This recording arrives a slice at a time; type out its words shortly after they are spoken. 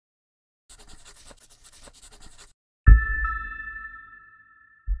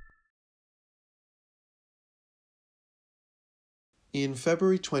In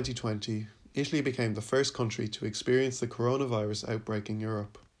February 2020, Italy became the first country to experience the coronavirus outbreak in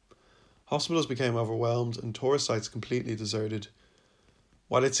Europe. Hospitals became overwhelmed and tourist sites completely deserted.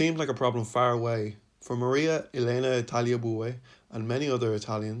 While it seemed like a problem far away, for Maria Elena Tagliabue and many other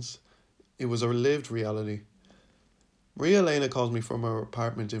Italians, it was a lived reality. Maria Elena calls me from her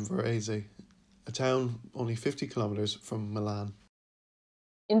apartment in Varese, a town only 50 kilometers from Milan.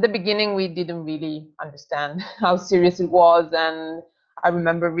 In the beginning, we didn't really understand how serious it was, and I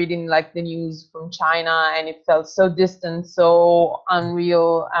remember reading like the news from China, and it felt so distant, so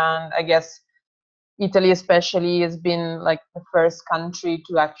unreal. And I guess Italy especially has been like the first country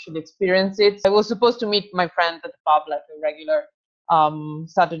to actually experience it. I was supposed to meet my friends at the pub like a regular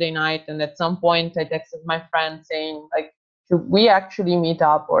Saturday night, and at some point I texted my friend saying like, should we actually meet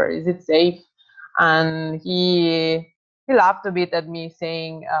up or is it safe? And he laughed a bit at me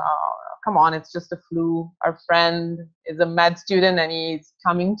saying, come on, it's just a flu. Our friend is a med student and he's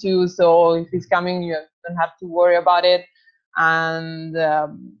coming too, so if he's coming you don't have to worry about it. And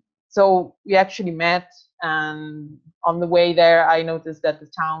so we actually met, and on the way there I noticed that the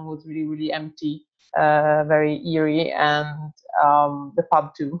town was really, really empty, very eerie, and the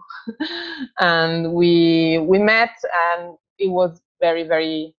pub too. And we met, and it was very,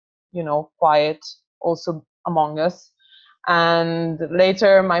 very, quiet also among us. And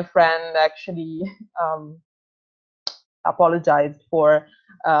later my friend actually apologized for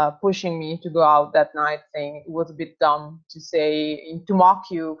pushing me to go out that night, saying it was a bit dumb to mock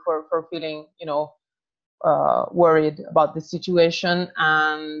you for feeling, worried about the situation.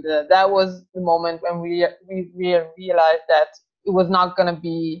 And that was the moment when we realized that it was not going to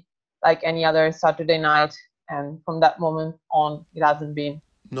be like any other Saturday night. And from that moment on, it hasn't been.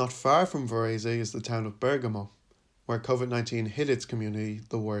 Not far from Varese is the town of Bergamo, where COVID-19 hit its community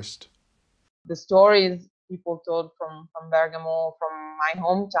the worst. The stories people told from Bergamo, from my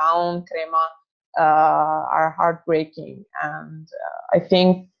hometown, Crema, are heartbreaking. And I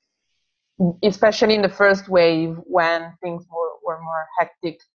think, especially in the first wave, when things were more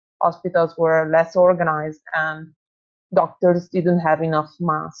hectic, hospitals were less organized, and doctors didn't have enough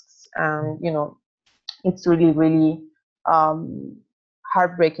masks. And, it's really, really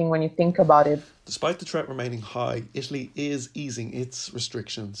heartbreaking when you think about it. Despite the threat remaining high, Italy is easing its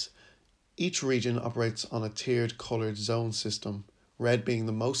restrictions. Each region operates on a tiered coloured zone system, red being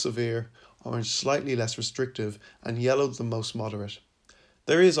the most severe, orange slightly less restrictive, and yellow the most moderate.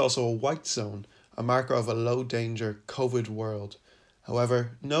 There is also a white zone, a marker of a low danger COVID world.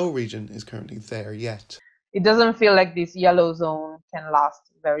 However, no region is currently there yet. It doesn't feel like this yellow zone can last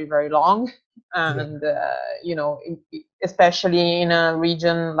very, very long. And, especially in a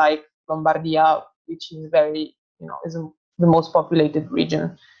region like Lombardia, which is very, is the most populated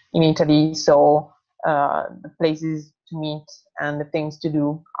region in Italy. So the places to meet and the things to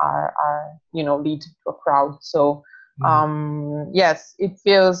do are lead to a crowd. So yes, it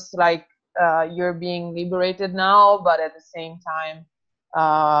feels like you're being liberated now, but at the same time,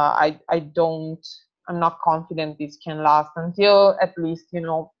 I'm not confident this can last until at least,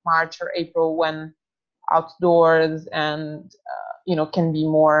 March or April, when outdoors and, can be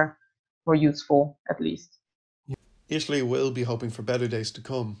more useful at least. Italy will be hoping for better days to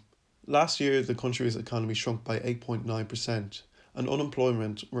come. Last year, the country's economy shrunk by 8.9%, and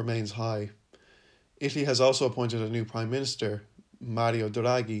unemployment remains high. Italy has also appointed a new Prime Minister, Mario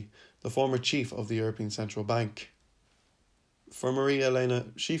Draghi, the former chief of the European Central Bank. For Maria Elena,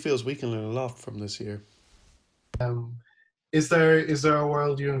 she feels we can learn a lot from this year. Is there a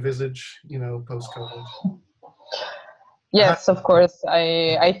world you envisage, post-COVID? Yes, of course.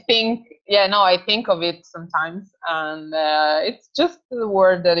 I think, I think of it sometimes, and it's just the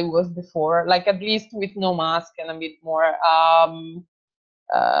word that it was before, like at least with no mask and a bit more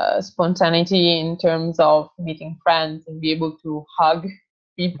spontaneity in terms of meeting friends and be able to hug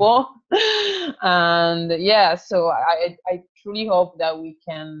people. And yeah, so I truly hope that we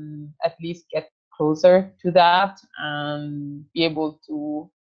can at least get closer to that and be able to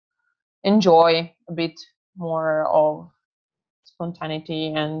enjoy a bit more of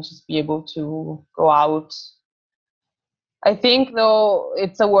spontaneity and just be able to go out. I think, though,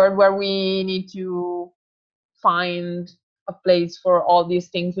 it's a word where we need to find a place for all these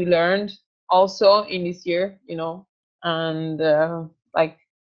things we learned also in this year, and like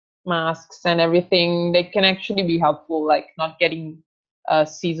masks and everything, they can actually be helpful, like not getting a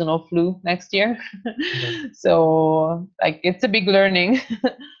seasonal flu next year. Yeah. So like it's a big learning.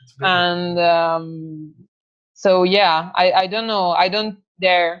 And so yeah, I don't know, I don't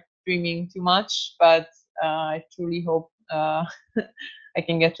dare dreaming too much, but I truly hope I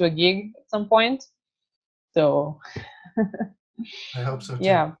can get to a gig at some point. So I hope so too.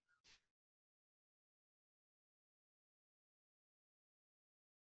 Yeah.